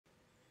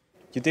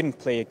You didn't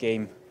play a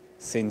game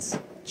since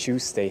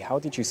Tuesday. How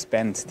did you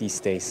spend these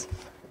days?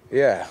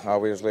 Yeah,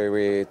 obviously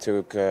we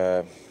took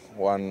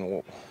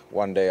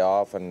one day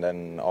off and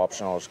then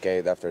optional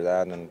skate after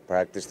that and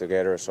practice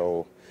together.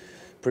 So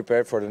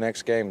prepared for the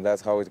next game.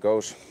 That's how it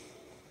goes.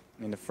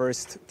 In the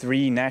first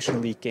 3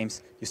 National League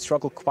games, you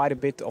struggled quite a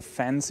bit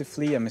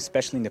offensively,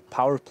 especially in the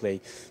power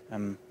play.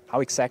 How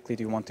exactly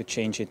do you want to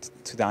change it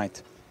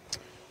tonight?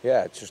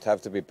 Yeah, just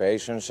have to be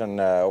patient, and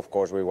of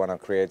course we want to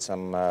create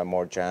some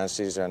more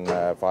chances and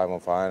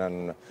 5-on-5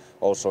 and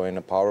also in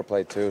the power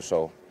play too.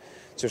 So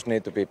just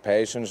need to be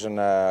patient, and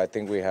I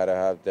think we had to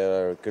have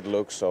the good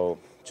look. So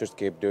just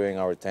keep doing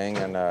our thing,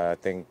 and I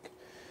think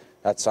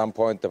at some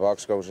point the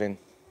box goes in.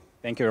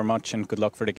 Thank you very much, and good luck for the game.